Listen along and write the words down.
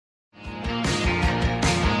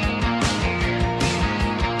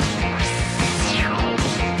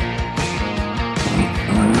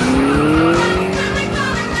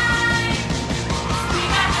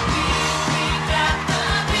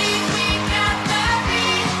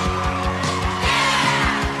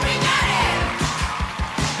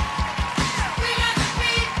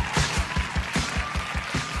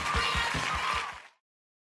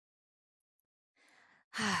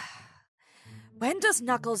When does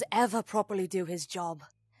Knuckles ever properly do his job?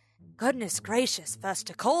 Goodness gracious, first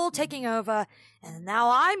Nicole taking over, and now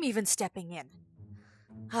I'm even stepping in.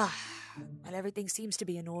 Well, everything seems to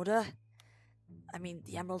be in order. I mean,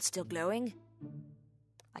 the emerald's still glowing.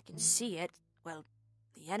 I can see it. Well,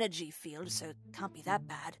 the energy field, so it can't be that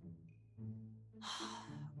bad.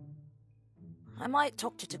 I might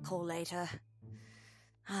talk to Nicole later.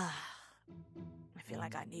 I feel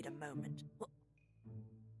like I need a moment.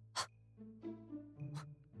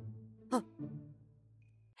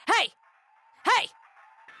 Hey! Hey!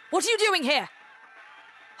 What are you doing here?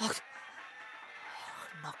 Oh,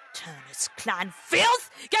 Nocturnus clan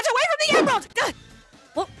filth! Get away from the emerald!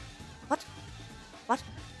 What? What? What?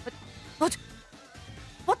 What?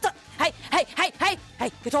 What the? Hey! Hey! Hey! Hey!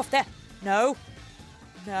 Hey! Get off there! No!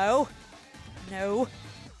 No! No!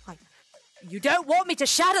 You don't want me to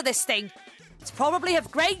shatter this thing! It's probably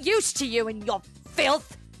of great use to you in your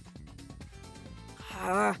filth!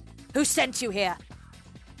 Who sent you here?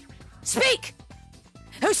 Speak!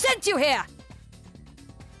 Who sent you here?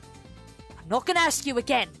 I'm not gonna ask you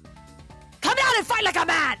again. Come out and fight like a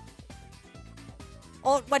man!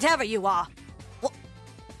 Or whatever you are. What?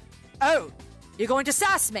 Oh, you're going to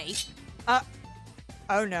sass me?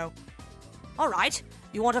 Oh no. Alright,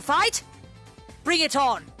 you want to fight? Bring it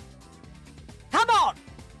on! Come on!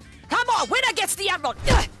 Come on, winner gets the emerald!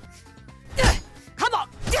 Come on!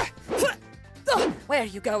 Where are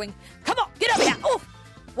you going? Come on, get over here! Oh!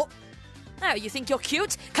 What? Oh, you think you're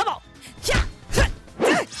cute? Come on!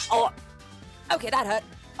 Oh! Okay, that hurt.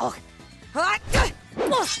 Oh!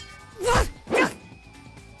 Come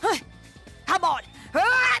on!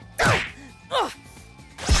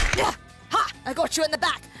 Ha! I got you in the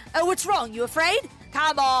back. Oh, what's wrong? You afraid?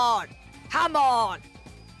 Come on! Come on!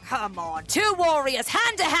 Come on! Two warriors,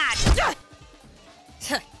 hand to hand!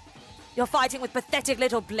 You're fighting with pathetic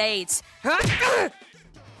little blades.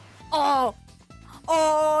 Oh!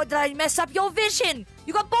 Oh, did I mess up your vision?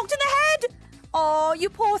 You got bonked in the head? Oh, you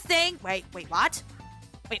poor thing. Wait, what?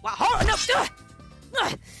 Wait, what? Hold on,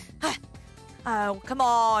 no! Oh, come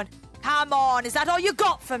on. Come on, is that all you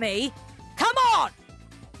got for me? Come on!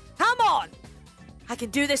 Come on! I can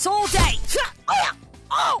do this all day.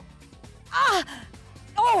 Oh! Ah!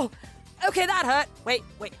 Oh! Okay, that hurt. Wait,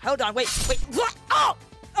 hold on, wait. Oh!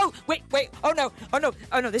 Oh, wait. Oh no,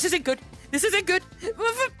 this isn't good. This isn't good.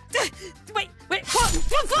 Wait. Oh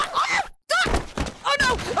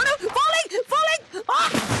no, falling!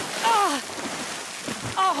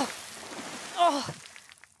 Oh!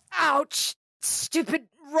 Ouch! Stupid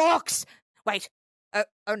rocks! Wait.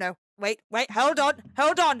 Oh no. Wait. Hold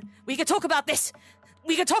on. We can talk about this.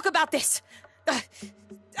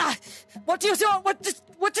 What does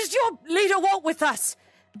your leader want with us?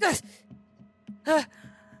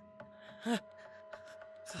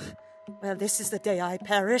 Well, this is the day I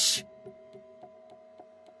perish.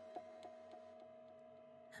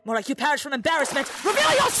 More like you perish from embarrassment.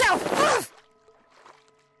 Reveal yourself!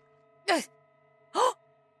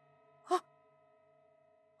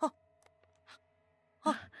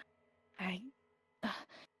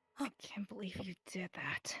 I can't believe you did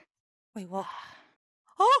that. Wait, what?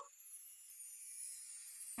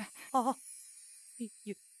 Oh,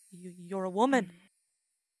 you're a woman.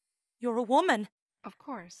 You're a woman. Of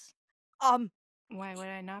course. Why would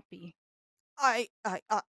I not be? I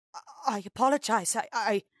apologize.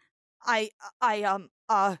 I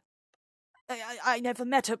never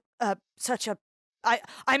met such a.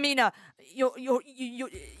 I mean,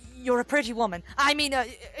 you're a pretty woman. I mean,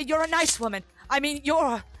 you're a nice woman. I mean,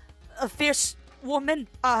 you're a fierce woman.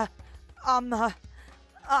 I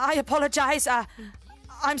apologize.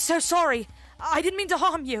 I'm so sorry. I didn't mean to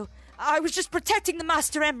harm you. I was just protecting the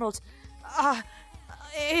Master Emerald.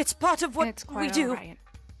 It's part of what we do. All right.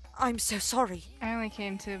 I'm so sorry.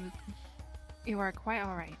 You are quite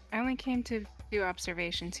all right. I only came to do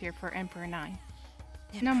observations here for Emperor 9.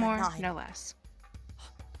 No Emperor more, 9. no less.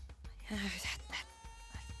 That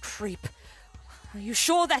creep. Are you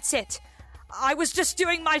sure that's it? I was just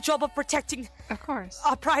doing my job of protecting... Of course.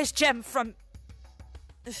 Our prized gem from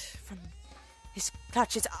his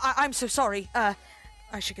clutches. I'm so sorry. I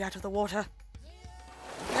should get out of the water.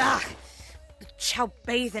 Shall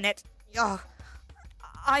bathe in it.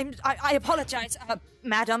 I apologize,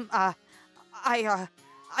 madam. I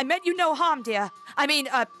meant you no harm, dear. I mean,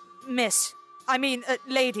 miss. I mean,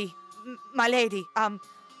 lady. My lady.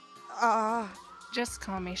 Just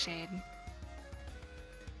call me Shade.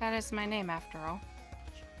 That is my name, after all.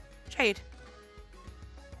 Shade.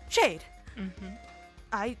 Shade. Mm-hmm.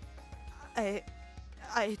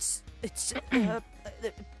 It's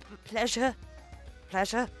pleasure.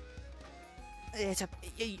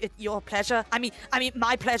 Your pleasure. I mean,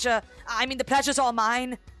 my pleasure. I mean, the pleasure's all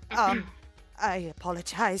mine. I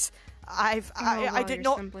apologize. I did you're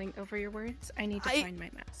not. stumbling over your words, I need to find my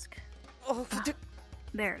mask. Oh,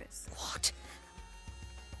 There it is. what?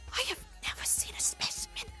 I have never seen a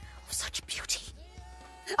specimen of such beauty.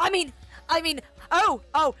 I mean. Oh.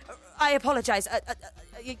 I apologize.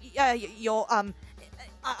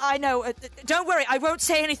 I know. Don't worry. I won't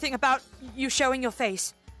say anything about you showing your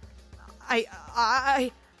face.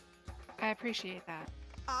 I appreciate that.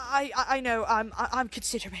 I know. I'm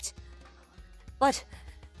considerate. But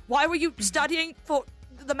why were you studying for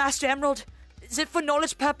the Master Emerald? Is it for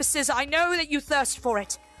knowledge purposes? I know that you thirst for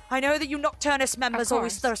it. I know that you Nocturnus members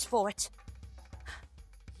always thirst for it.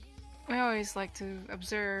 We always like to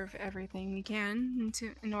observe everything we can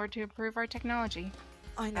in order to improve our technology.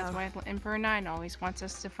 I know. That's why Emperor 9 always wants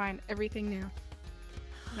us to find everything new.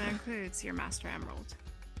 That includes your Master Emerald.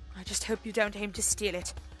 I just hope you don't aim to steal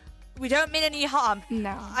it. We don't mean any harm.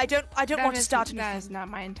 No. I don't want to start anything. That is not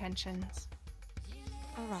my intentions.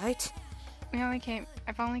 All right.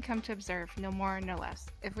 I've only come to observe, no more, no less.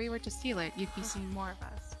 If we were to steal it, you'd be seeing more of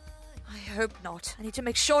us. I hope not. I need to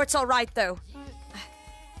make sure it's all right, though.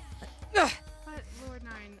 But Lord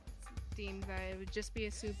 9 deemed that it would just be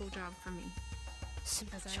a suitable job for me.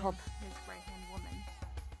 Simple As job. I am his right-hand woman.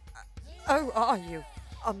 Oh, are you?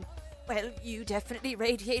 Well, you definitely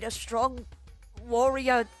radiate a strong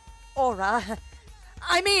warrior aura.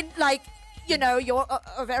 I mean, like, you're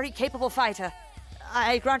a very capable fighter.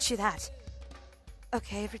 I grant you that.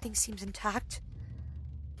 Okay, everything seems intact.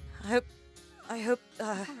 I hope,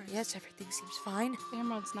 yes, everything seems fine. The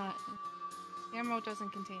emerald doesn't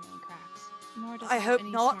contain any cracks. Nor does I it hope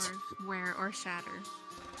any not. sort of wear or shatter.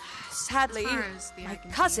 Sadly, As far as the my eye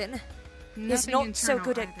can cousin see, is nothing not so internal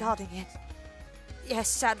good at either. guarding it. Yes,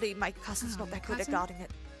 sadly, my cousin's Oh, not your that good at cousin? guarding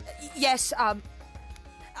it. Yes,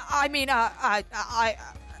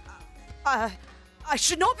 I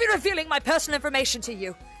should not be revealing my personal information to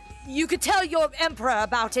you. You could tell your emperor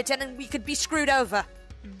about it, and then we could be screwed over.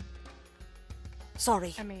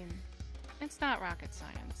 Sorry. I mean, it's not rocket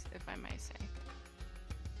science, if I may say.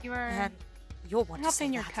 You are And you're one to say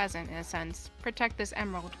helping your that. cousin, in a sense, protect this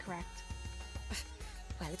emerald, correct?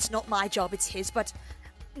 Well, it's not my job, it's his, but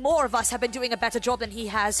more of us have been doing a better job than he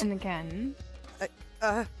has. And again,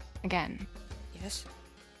 Yes?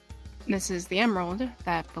 this is the emerald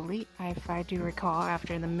that, if I do recall,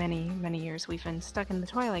 after the many, many years we've been stuck in the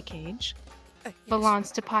Twilight Cage, Yes.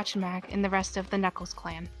 belongs to Pachacamac and the rest of the Knuckles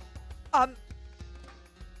clan.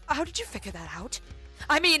 How did you figure that out?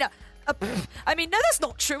 I mean, no, that's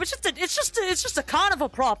not true. It's just a carnival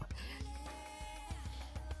prop.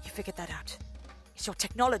 You figured that out. It's your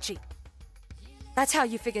technology. That's how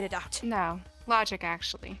you figured it out. No, logic,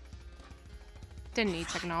 actually. Didn't need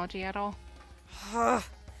technology at all. All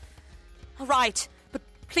right, but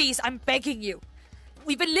please, I'm begging you.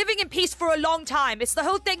 We've been living in peace for a long time. It's the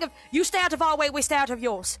whole thing of you stay out of our way, we stay out of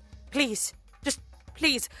yours. Please, just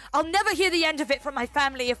please. I'll never hear the end of it from my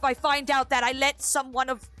family if I find out that I let someone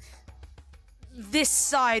of this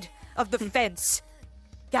side of the fence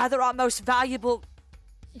gather our most valuable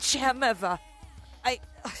gem ever.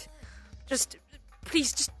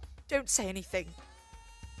 Please, just don't say anything.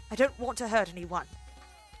 I don't want to hurt anyone.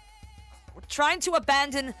 We're trying to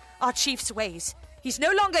abandon our chief's ways. He's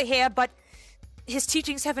no longer here, but his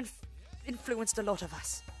teachings have influenced a lot of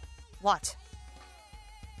us. What?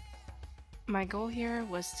 My goal here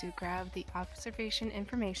was to grab the observation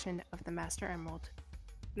information of the Master Emerald.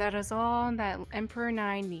 That is all that Emperor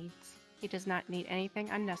 9 needs. He does not need anything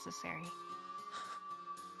unnecessary.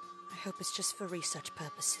 I hope it's just for research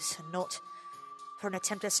purposes and not for an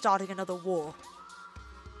attempt at starting another war.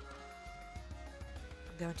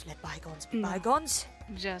 I'm going to let bygones be bygones.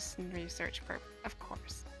 Just research purpose, of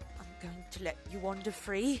course. I'm going to let you wander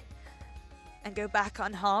free and go back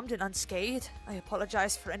unharmed and unscathed. I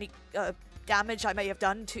apologize for any damage I may have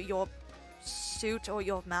done to your suit or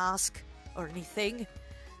your mask or anything.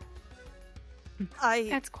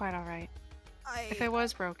 That's quite alright. If it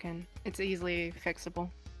was broken, it's easily fixable.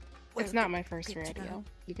 Well, it's not my first good to rodeo, know.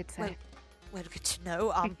 you could say. Well, good to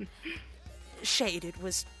know. Shade, it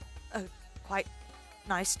was quite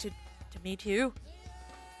nice to meet you.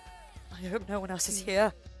 I hope no one else is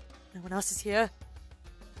here. No one else is here.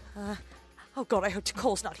 Oh god, I hope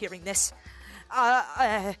Cole's not hearing this.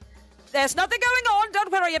 There's nothing going on.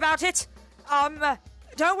 Don't worry about it.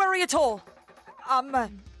 Don't worry at all.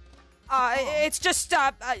 It's just,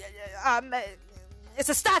 it's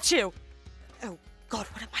a statue. Oh god,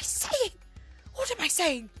 what am I saying? What am I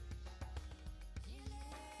saying?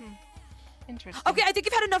 Interesting. Okay, I think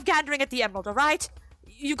you've had enough gandering at the Emerald, alright?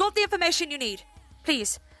 You got the information you need.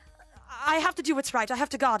 Please. I have to do what's right. I have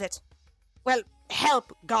to guard it. Well,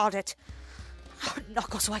 help guard it. Oh,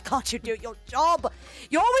 Knuckles, why can't you do your job?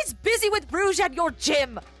 You're always busy with Rouge and your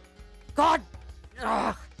gym. God.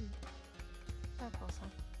 Ugh.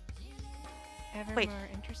 Ever Wait. more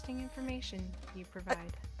interesting information you provide.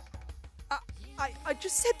 I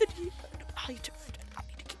just said that he... I need to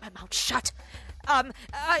keep my mouth shut.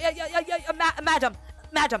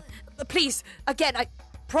 Madam, please, again,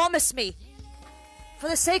 promise me, for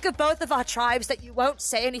the sake of both of our tribes, that you won't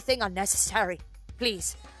say anything unnecessary.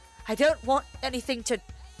 Please. I don't want anything to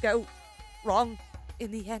go wrong in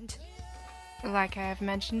the end. Like I have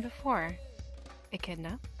mentioned before,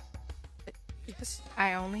 Echidna, Yes?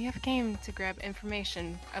 I only have came to grab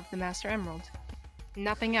information of the Master Emerald.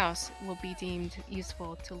 Nothing else will be deemed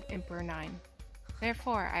useful to Emperor 9.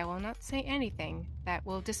 Therefore, I will not say anything that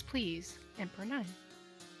will displease Emperor 9.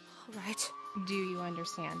 All right. Do you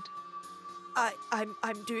understand?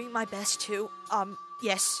 I'm doing my best to.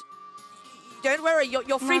 Yes. Don't worry,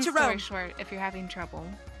 you're free to Long roam. story short, if you're having trouble,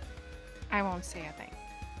 I won't say a thing.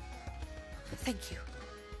 Thank you.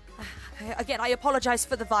 Again, I apologize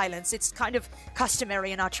for the violence. It's kind of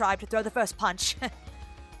customary in our tribe to throw the first punch.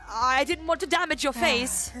 I didn't want to damage your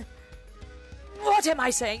face. What am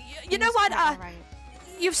I saying? You know what? Right.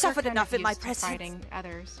 You've suffered We're kind enough of in my used to presence. fighting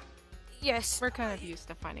others. Yes. We're kind of used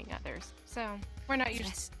to fighting others, so we're not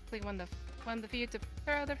Yes. usually one of the few to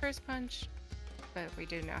throw the first punch, but we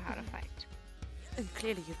do know how to fight. And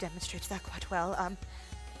clearly you've demonstrated that quite well.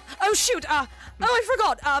 Oh shoot! I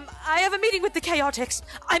forgot. I have a meeting with the Chaotix.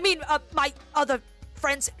 I mean, my other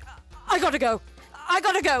friends. I gotta go.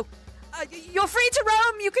 You're free to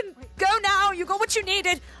roam. You can go now. You got what you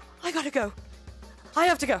needed. I gotta go. I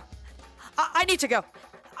have to go. I need to go.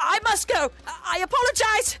 I must go. I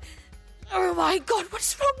apologize. Oh my God, what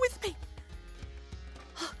is wrong with me?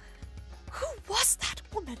 Who was that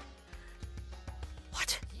woman?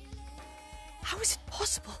 What? How is it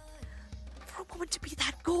possible for a woman to be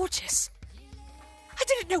that gorgeous? I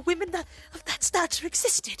didn't know women of that stature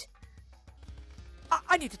existed.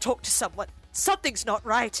 I need to talk to someone. Something's not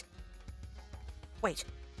right. Wait,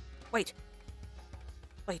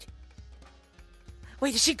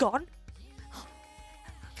 is she gone?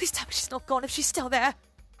 Please tell me she's not gone if she's still there.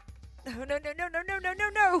 No.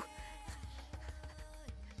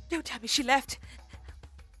 Don't tell me she left.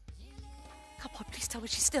 Come on, please tell me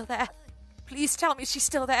she's still there. Please tell me she's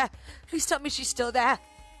still there. Please tell me she's still there.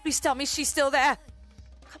 Please tell me she's still there.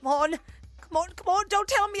 Come on, don't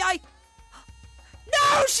tell me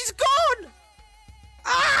No, she's gone!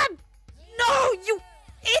 Ah! No, you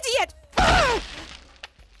idiot! Ah!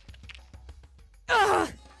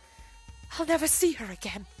 Ah! I'll never see her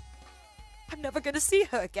again. I'm never gonna see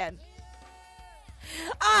her again.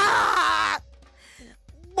 Ah!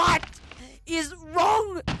 What is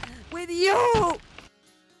wrong with you?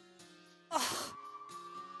 Oh.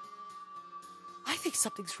 I think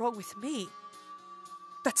something's wrong with me.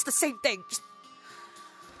 That's the same thing. Just...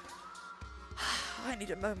 I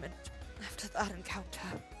need a moment after that encounter.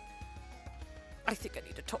 I think I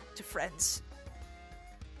need to talk to friends.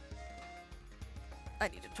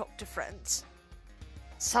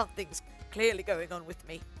 Something's clearly going on with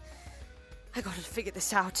me. I gotta figure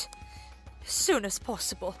this out as soon as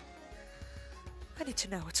possible. I need to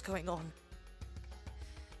know what's going on.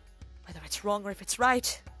 Whether it's wrong or if it's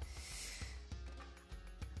right,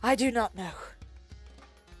 I do not know.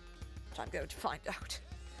 But I'm going to find out.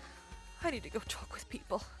 I need to go talk with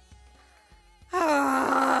people.